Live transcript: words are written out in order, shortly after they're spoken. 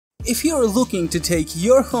If you're looking to take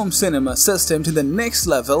your home cinema system to the next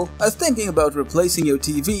level, or thinking about replacing your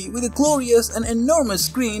TV with a glorious and enormous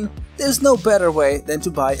screen, there's no better way than to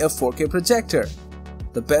buy a 4K projector.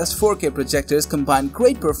 The best 4K projectors combine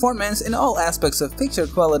great performance in all aspects of picture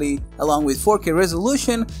quality along with 4K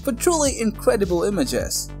resolution for truly incredible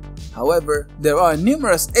images. However, there are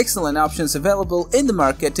numerous excellent options available in the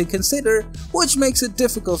market to consider, which makes it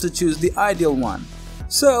difficult to choose the ideal one.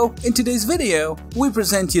 So, in today's video, we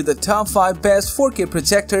present you the top 5 best 4K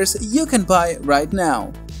projectors you can buy right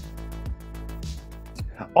now.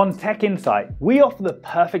 On Tech Insight, we offer the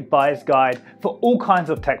perfect buyer's guide for all kinds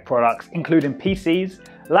of tech products, including PCs,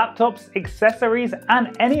 laptops, accessories,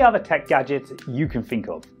 and any other tech gadgets you can think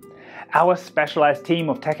of. Our specialized team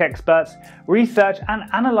of tech experts research and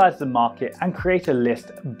analyze the market and create a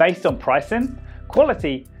list based on pricing,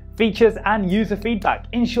 quality, features, and user feedback,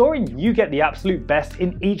 ensuring you get the absolute best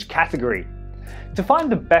in each category. To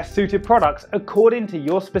find the best suited products according to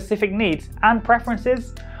your specific needs and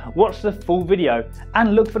preferences, watch the full video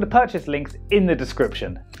and look for the purchase links in the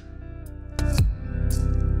description.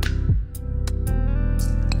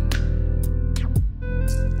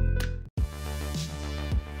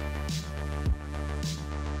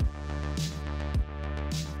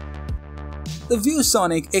 The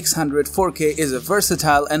ViewSonic X100-4K is a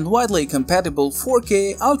versatile and widely compatible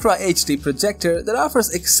 4K Ultra HD projector that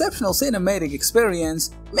offers exceptional cinematic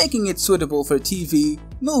experience, making it suitable for TV,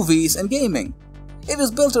 movies, and gaming. It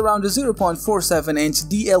is built around a 0.47-inch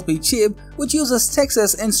DLP chip which uses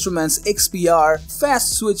Texas Instruments XPR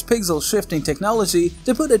fast switch pixel shifting technology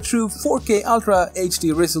to put a true 4K Ultra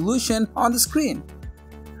HD resolution on the screen.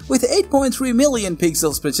 With 8.3 million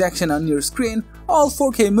pixels projection on your screen, all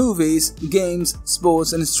 4K movies, games,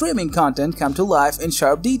 sports, and streaming content come to life in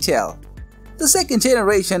sharp detail. The second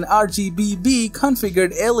generation RGBB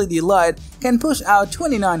configured LED light can push out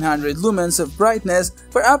 2900 lumens of brightness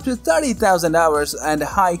for up to 30,000 hours, and a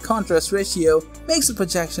high contrast ratio makes the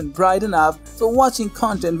projection bright enough for watching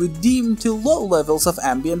content with dim to low levels of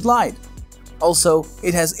ambient light. Also,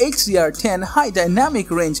 it has HDR10 high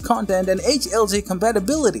dynamic range content and HLG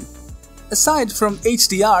compatibility. Aside from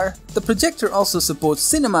HDR, the projector also supports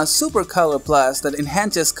Cinema Super Color Plus that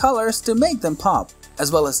enhances colors to make them pop,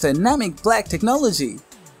 as well as dynamic black technology.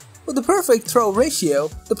 With the perfect throw ratio,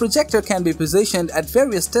 the projector can be positioned at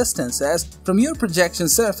various distances from your projection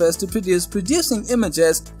surface to producing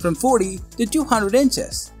images from 40 to 200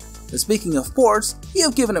 inches. Speaking of ports, we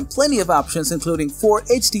have given it plenty of options, including 4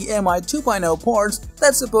 HDMI 2.0 ports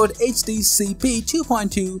that support HDCP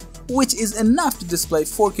 2.2, which is enough to display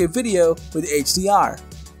 4K video with HDR.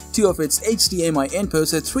 2 of its HDMI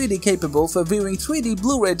inputs are 3D capable for viewing 3D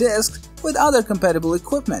Blu-ray discs with other compatible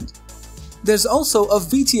equipment. There's also a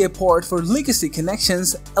VTA port for legacy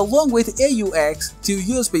connections, along with AUX, 2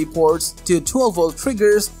 USB ports, 2 12-volt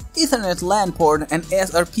triggers, Ethernet LAN port, and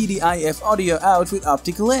SRPDIF audio out with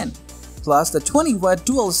optical in. Plus, the 20-watt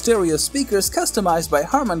dual stereo speakers customized by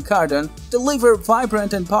Harman Kardon deliver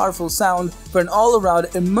vibrant and powerful sound for an all-around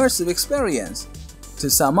immersive experience. To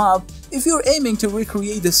sum up, if you're aiming to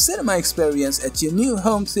recreate the cinema experience at your new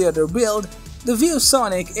home theater build, the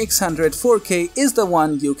ViewSonic X100-4K is the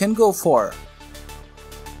one you can go for.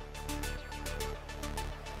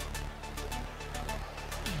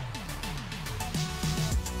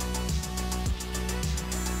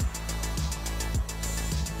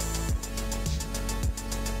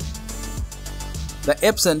 The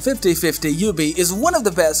Epson 5050 UB is one of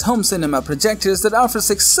the best home cinema projectors that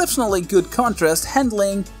offers exceptionally good contrast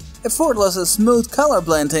handling, effortless smooth color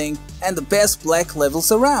blending, and the best black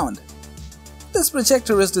levels around. This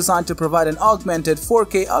projector is designed to provide an augmented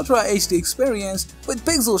 4K Ultra HD experience with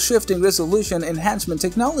pixel shifting resolution enhancement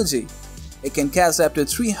technology. It can cast up to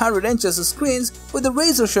 300 inches of screens with a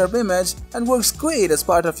razor-sharp image and works great as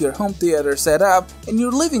part of your home theater setup in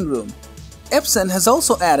your living room. Epson has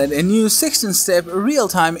also added a new 16-step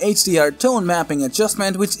real-time HDR tone mapping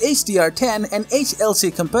adjustment with HDR10 and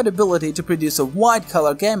HLG compatibility to produce a wide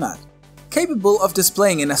color gamut. Capable of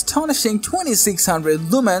displaying an astonishing 2600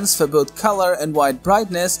 lumens for both color and white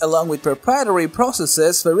brightness, along with proprietary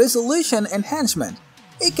processes for resolution enhancement.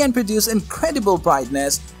 It can produce incredible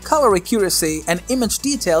brightness, color accuracy, and image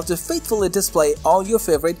detail to faithfully display all your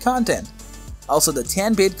favorite content. Also, the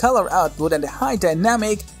 10-bit color output and the high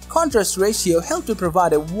dynamic contrast ratio help to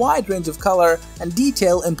provide a wide range of color and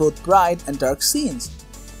detail in both bright and dark scenes.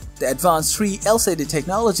 The advanced 3 LCD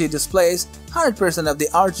technology displays 100% of the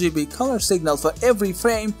RGB color signal for every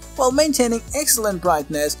frame while maintaining excellent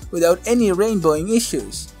brightness without any rainbowing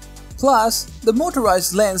issues. Plus, the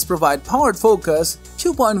motorized lens provide powered focus,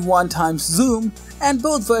 2.1 times zoom, and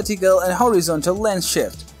both vertical and horizontal lens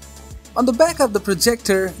shift. On the back of the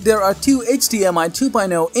projector, there are two HDMI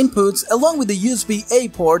 2.0 inputs along with a USB-A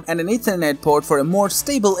port and an Ethernet port for a more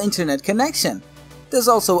stable internet connection. There's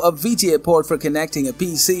also a VGA port for connecting a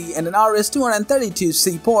PC and an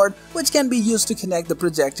RS-232C port which can be used to connect the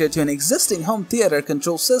projector to an existing home theater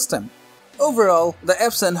control system. Overall, the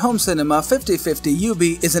Epson Home Cinema 5050 UB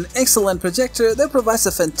is an excellent projector that provides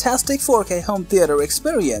a fantastic 4K home theater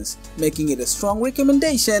experience, making it a strong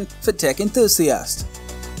recommendation for tech enthusiasts.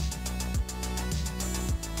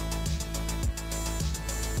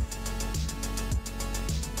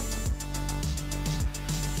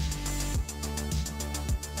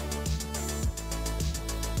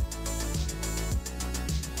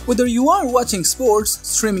 Whether you are watching sports,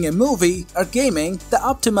 streaming a movie, or gaming, the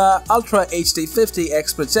Optoma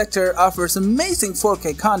UHD50X projector offers amazing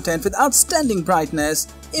 4K content with outstanding brightness,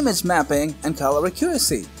 image mapping, and color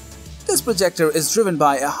accuracy. This projector is driven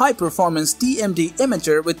by a high-performance DMD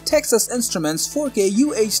imager with Texas Instruments 4K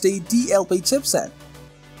UHD DLP chipset.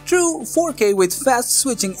 True 4K with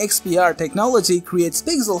fast-switching XPR technology creates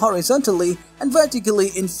pixel horizontally and vertically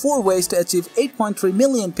in 4 ways to achieve 8.3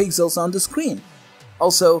 million pixels on the screen.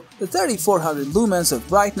 Also, the 3400 lumens of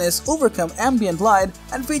brightness overcome ambient light,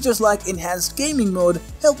 and features like enhanced gaming mode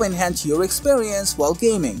help enhance your experience while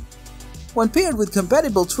gaming. When paired with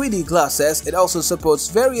compatible 3D glasses, it also supports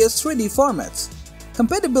various 3D formats.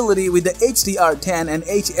 Compatibility with the HDR10 and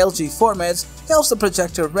HLG formats helps the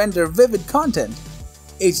projector render vivid content.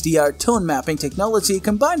 HDR tone mapping technology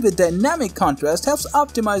combined with dynamic contrast helps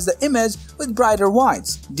optimize the image with brighter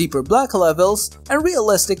whites, deeper black levels, and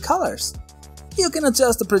realistic colors. You can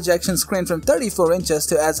adjust the projection screen from 34 inches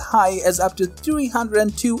to as high as up to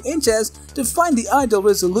 302 inches to find the ideal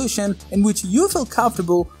resolution in which you feel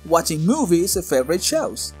comfortable watching movies or favorite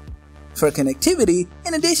shows. For connectivity,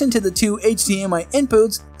 in addition to the two HDMI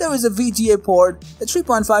inputs, there is a VGA port, a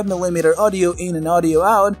 3.5mm audio in and audio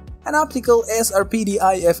out, an optical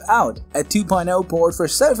SRPDIF out, a 2.0 port for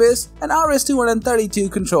service, an RS-232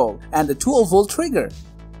 control, and a 12-volt trigger.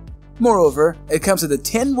 Moreover, it comes with a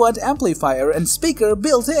 10-watt amplifier and speaker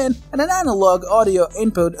built in and an analog audio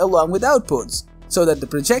input along with outputs, so that the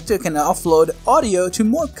projector can offload audio to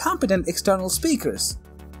more competent external speakers.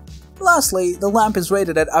 Lastly, the lamp is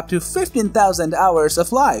rated at up to 15,000 hours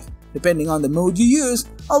of life, depending on the mode you use,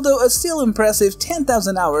 although a still impressive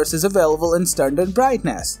 10,000 hours is available in standard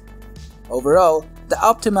brightness. Overall, the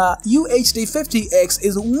Optoma UHD50X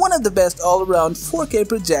is one of the best all-around 4K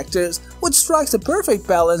projectors which strikes a perfect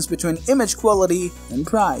balance between image quality and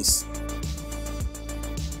price.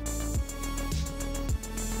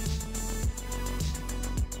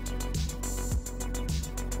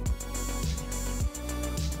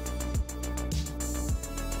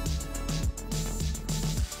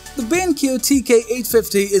 The BenQ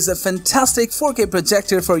TK850 is a fantastic 4K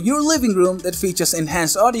projector for your living room that features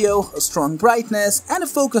enhanced audio, a strong brightness, and a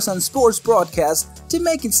focus on sports broadcasts to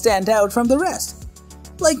make it stand out from the rest.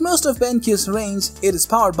 Like most of BenQ's range, it is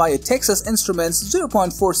powered by a Texas Instruments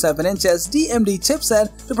 0.47 inches DMD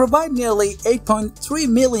chipset to provide nearly 8.3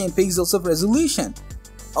 million pixels of resolution.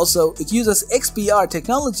 Also, it uses XPR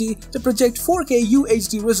technology to project 4K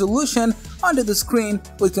UHD resolution onto the screen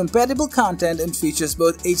with compatible content and features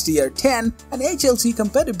both HDR10 and HLG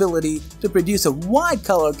compatibility to produce a wide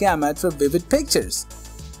color gamut for vivid pictures.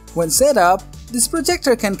 When set up, this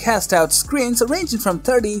projector can cast out screens ranging from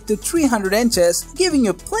 30 to 300 inches, giving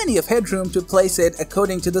you plenty of headroom to place it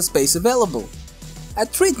according to the space available. At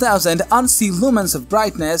 3000 ANSI lumens of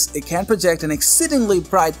brightness, it can project an exceedingly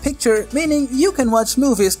bright picture, meaning you can watch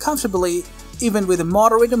movies comfortably even with a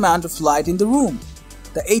moderate amount of light in the room.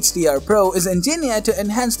 The HDR Pro is engineered to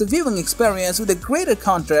enhance the viewing experience with a greater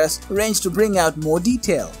contrast range to bring out more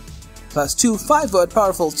detail. Plus, two 5-watt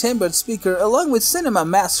powerful chambered speaker along with Cinema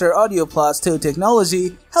Master Audio Plus 2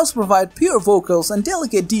 technology helps provide pure vocals and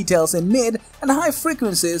delicate details in mid and high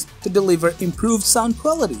frequencies to deliver improved sound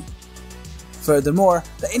quality. Furthermore,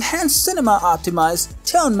 the enhanced cinema-optimized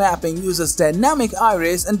tone mapping uses dynamic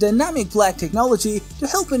iris and dynamic black technology to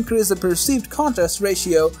help increase the perceived contrast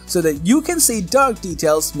ratio so that you can see dark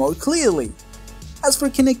details more clearly. As for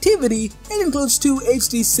connectivity, it includes two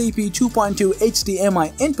HDCP 2.2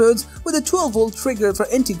 HDMI inputs with a 12-volt trigger for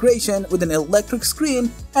integration with an electric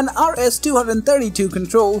screen, an RS-232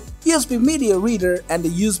 control, USB media reader, and a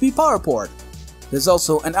USB power port. There's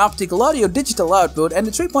also an optical audio digital output and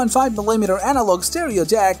a 3.5mm analog stereo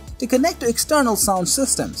jack to connect to external sound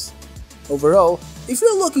systems. Overall, if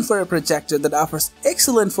you're looking for a projector that offers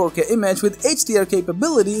excellent 4K image with HDR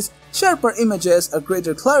capabilities, sharper images, a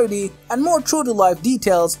greater clarity, and more true-to-life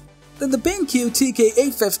details, then the BenQ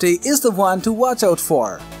TK850 is the one to watch out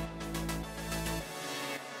for.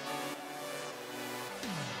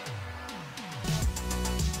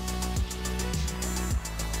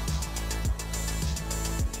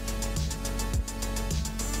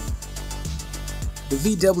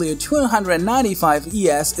 The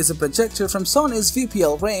VW295ES is a projector from Sony's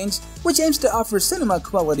VPL range, which aims to offer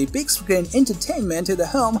cinema-quality big-screen entertainment to the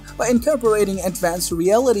home by incorporating advanced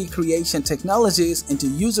reality creation technologies into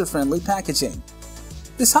user-friendly packaging.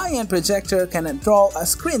 This high-end projector can draw a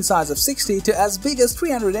screen size of 60 to as big as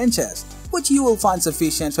 300 inches, which you will find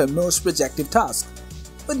sufficient for most projective tasks.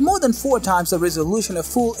 With more than 4 times the resolution of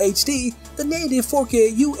Full HD, the native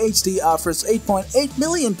 4K UHD offers 8.8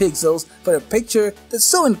 million pixels for a picture that's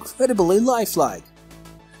so incredibly lifelike.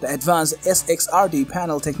 The advanced SXRD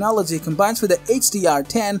panel technology combines with the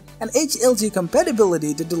HDR10 and HLG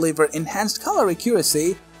compatibility to deliver enhanced color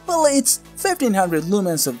accuracy, while its 1500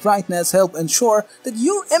 lumens of brightness help ensure that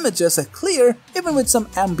your images are clear even with some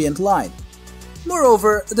ambient light.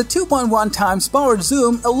 Moreover, the 2.1 times powered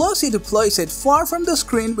zoom allows you to place it far from the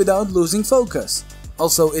screen without losing focus.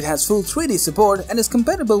 Also, it has full 3D support and is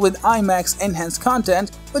compatible with IMAX enhanced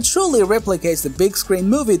content, which truly replicates the big screen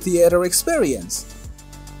movie theater experience.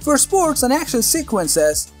 For sports and action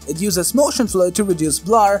sequences, it uses motion flow to reduce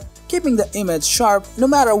blur, keeping the image sharp no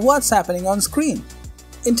matter what's happening on screen.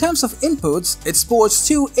 In terms of inputs, it sports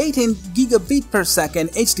two 18 gigabit per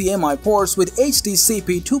second HDMI ports with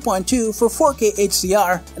HDCP 2.2 for 4K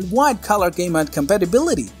HDR and wide color gamut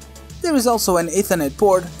compatibility. There is also an Ethernet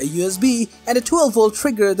port, a USB, and a 12-volt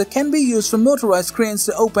trigger that can be used for motorized screens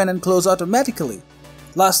to open and close automatically.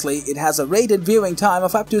 Lastly, it has a rated viewing time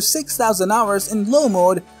of up to 6,000 hours in low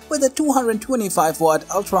mode with a 225-watt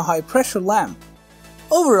ultra-high pressure lamp.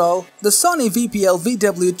 Overall, the Sony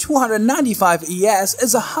VPL-VW295ES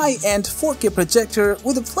is a high-end 4K projector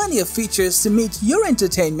with plenty of features to meet your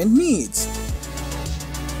entertainment needs.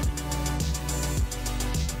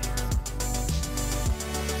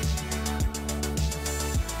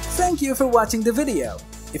 Thank you for watching the video.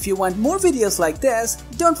 If you want more videos like this,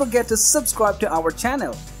 don't forget to subscribe to our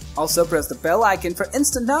channel. Also press the bell icon for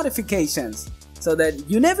instant notifications so that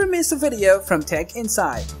you never miss a video from Tech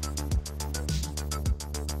Inside.